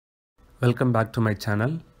Welcome back to my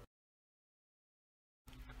channel.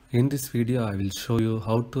 In this video I will show you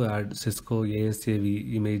how to add Cisco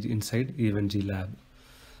ASAv image inside EventG lab.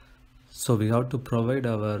 So we have to provide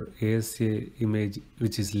our ASA image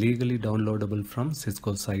which is legally downloadable from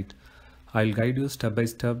Cisco site. I'll guide you step by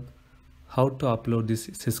step how to upload this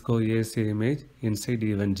Cisco ASA image inside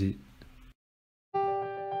EventG.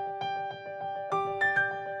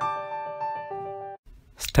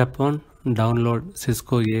 Step 1. Download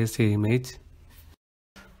Cisco ASA image.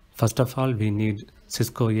 First of all, we need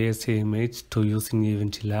Cisco ASA image to using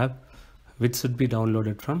EventG lab, which should be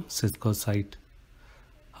downloaded from Cisco site.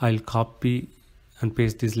 I'll copy and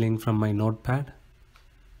paste this link from my notepad.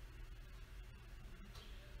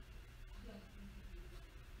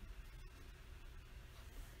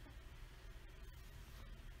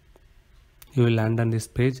 You will land on this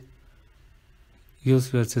page.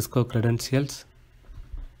 Use your Cisco credentials.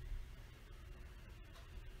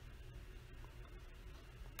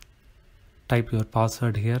 Type your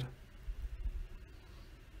password here.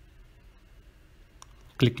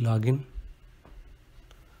 Click login.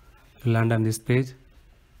 You land on this page.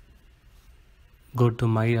 Go to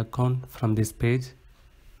my account from this page.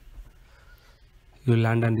 You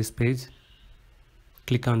land on this page.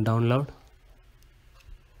 Click on download.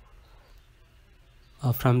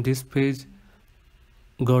 From this page,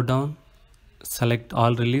 go down, select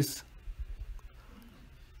all release,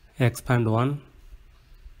 expand one.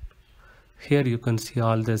 Here you can see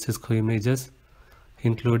all the Cisco images,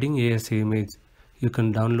 including ASA image. You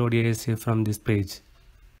can download ASA from this page.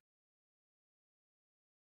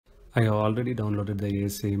 I have already downloaded the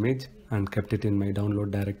ASA image and kept it in my download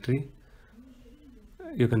directory.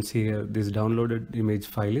 You can see here this downloaded image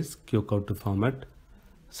file is QCOW2 format.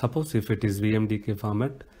 Suppose if it is VMDK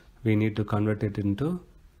format, we need to convert it into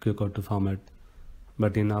QCOW2 format.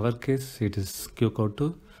 But in our case, it is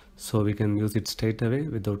QCOW2, so we can use it straight away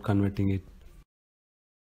without converting it.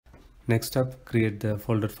 Next up, create the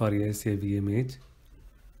folder for ASAv image.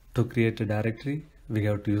 To create a directory, we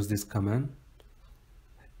have to use this command.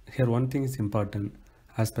 Here one thing is important.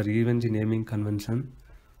 As per EventG naming convention,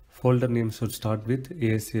 folder name should start with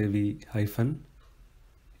ASAv -.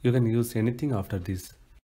 You can use anything after this.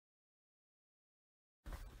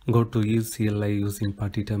 Go to EVCLI using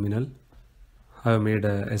PuTTY terminal. I have made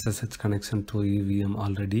a SSH connection to EVM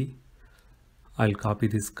already. I'll copy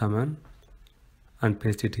this command and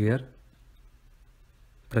paste it here.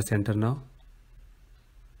 Press enter now.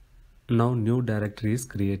 Now new directory is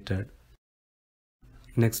created.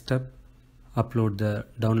 Next step, upload the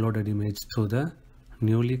downloaded image to the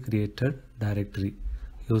newly created directory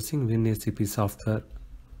using Winscp software.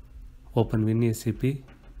 Open Winscp.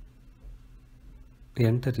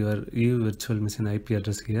 Enter your EU virtual machine IP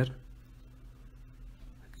address here.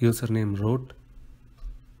 Username root.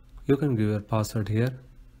 You can give your password here.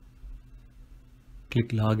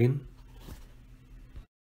 Click login.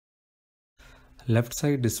 Left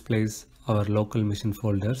side displays our local machine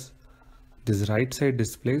folders. This right side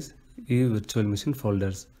displays EU virtual machine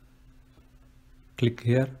folders. Click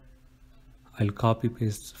here. I'll copy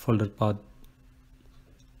paste folder path.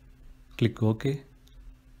 Click OK.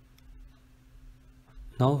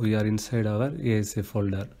 Now we are inside our ASA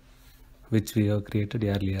folder, which we have created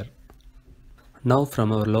earlier. Now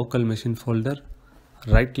from our local machine folder,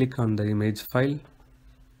 right click on the image file,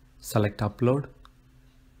 select upload,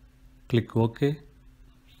 click OK.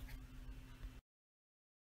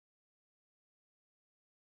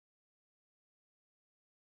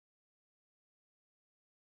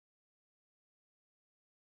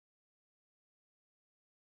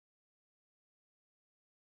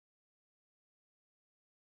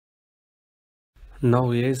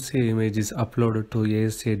 Now ASA image is uploaded to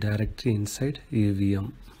ASA directory inside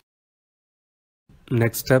EVM.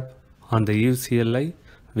 Next step, on the EVCLI,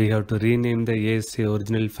 we have to rename the ASA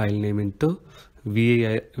original file name into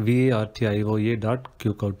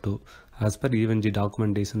vartioa.qcow2 as per EventG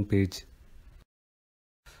documentation page.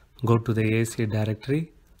 Go to the ASA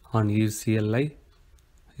directory on EVCLI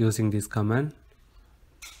using this command.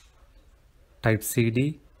 Type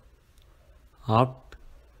cd opt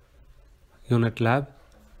unitlab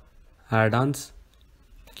add-ons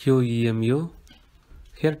qemu.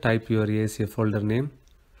 Here type your ASA folder name,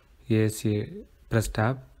 ASA, press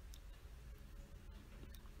tab,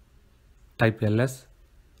 type ls.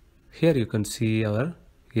 Here you can see our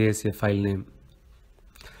ASA file name.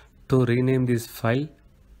 To rename this file,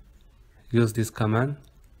 use this command.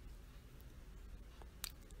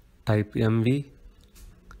 Type mv,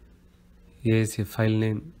 ASA file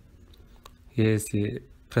name, ASA,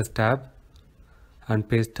 press tab and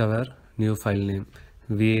paste our new file name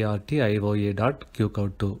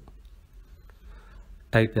vartioa.qcow2.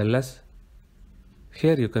 type ls.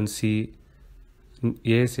 Here you can see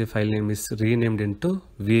ASA file name is renamed into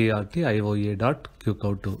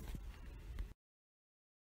vartioa.qcout2.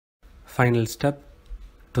 Final step,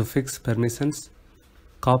 to fix permissions,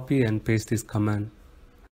 copy and paste this command.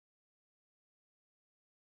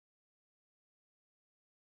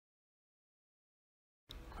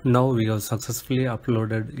 Now we have successfully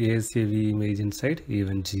uploaded ASAv image inside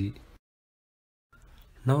event G.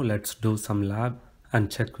 Now let's do some lab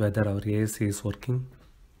and check whether our ASA is working.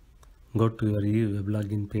 Go to your EU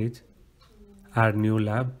weblogin page, add new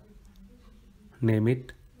lab, name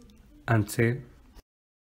it and save.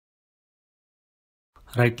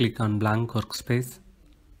 Right click on blank workspace,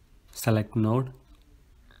 select node,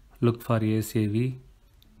 look for ASAv.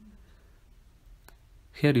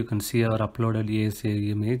 Here you can see our uploaded ASA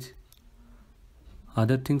image.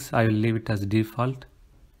 Other things I will leave it as default.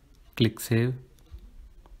 Click save.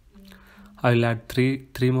 I will add three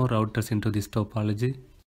more routers into this topology.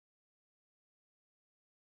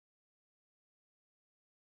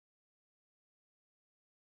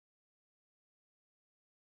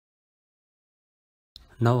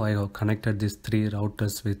 Now I have connected these 3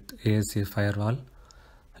 routers with ASA Firewall.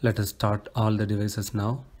 Let us start all the devices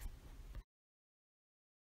now.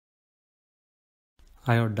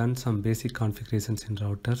 I have done some basic configurations in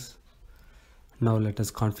routers. Now let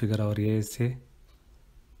us configure our ASA.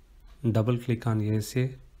 Double click on ASA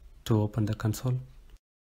to open the console.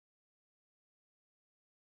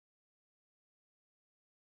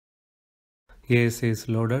 ASA is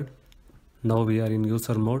loaded. Now we are in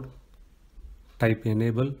user mode. Type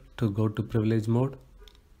enable to go to privilege mode.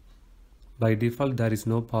 By default there is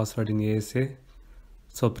no password in ASA,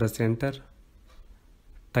 so press enter.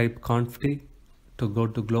 Type conft to go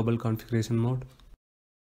to global configuration mode.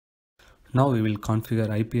 Now we will configure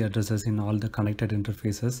IP addresses in all the connected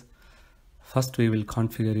interfaces. First we will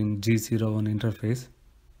configure in G01 interface.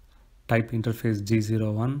 Type interface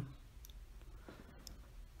G01,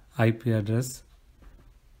 IP address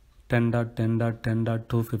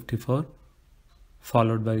 10.10.10.254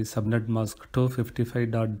 followed by subnet mask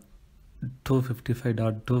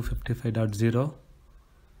 255.255.255.0,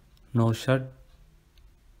 no shut.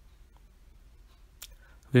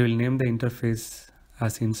 We will name the interface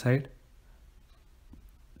as inside.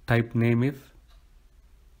 Type name if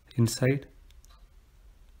inside.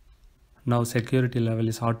 Now security level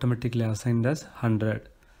is automatically assigned as 100,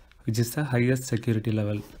 which is the highest security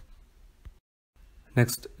level.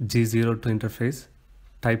 Next, G02 interface.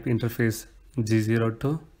 Type interface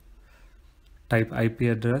G02. Type IP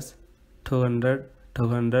address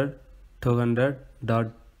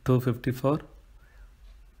 200.200.254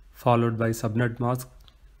 followed by subnet mask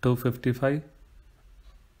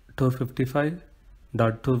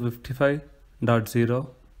 255.255.0.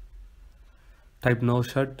 Type no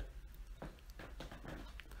shut.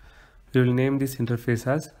 We will name this interface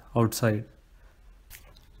as outside.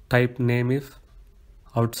 Type name if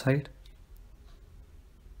outside.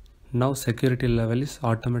 Now security level is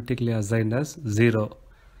automatically assigned as 0,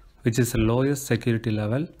 which is the lowest security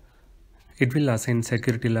level. It will assign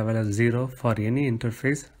security level as 0 for any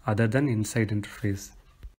interface other than inside interface.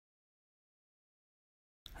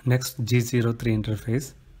 Next, G03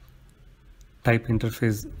 interface. Type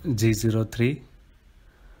interface G03.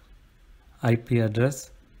 IP address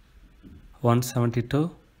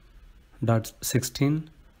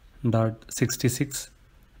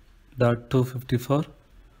 172.16.66.254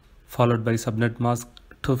 followed by subnet mask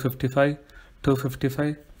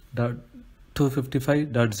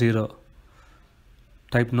 255.255.255.0.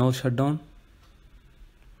 Type no shutdown.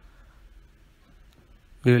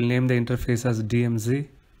 We will name the interface as DMZ.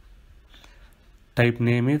 Type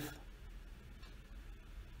name if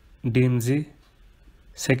DMZ.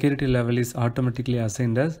 Security level is automatically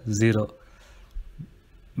assigned as 0,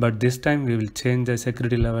 but this time we will change the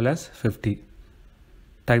security level as 50.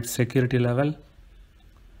 Type security level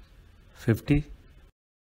 50.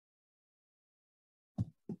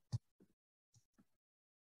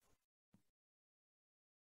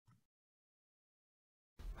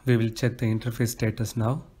 We will check the interface status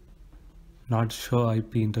now. Not show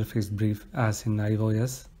IP interface brief as in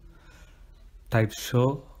iOS. Type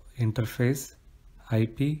show interface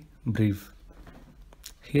IP brief.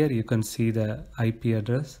 Here you can see the IP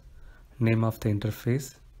address, name of the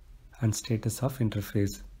interface and status of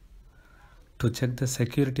interface. To check the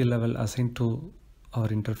security level assigned to our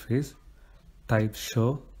interface, type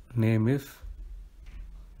show name if.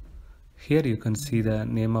 Here you can see the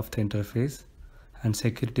name of the interface and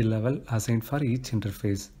security level assigned for each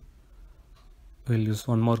interface. We'll use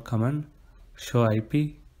one more command, show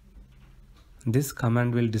IP. This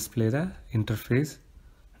command will display the interface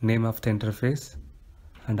name of the interface,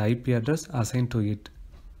 and IP address assigned to it.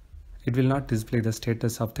 It will not display the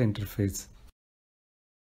status of the interface.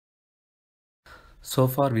 So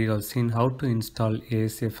far we have seen how to install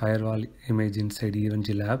ASA Firewall image inside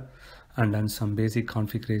EVNG Lab and done some basic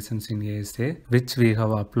configurations in ASA, which we have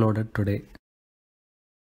uploaded today.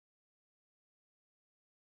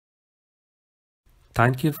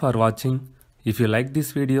 Thank you for watching. If you like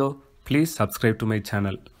this video, please subscribe to my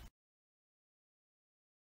channel.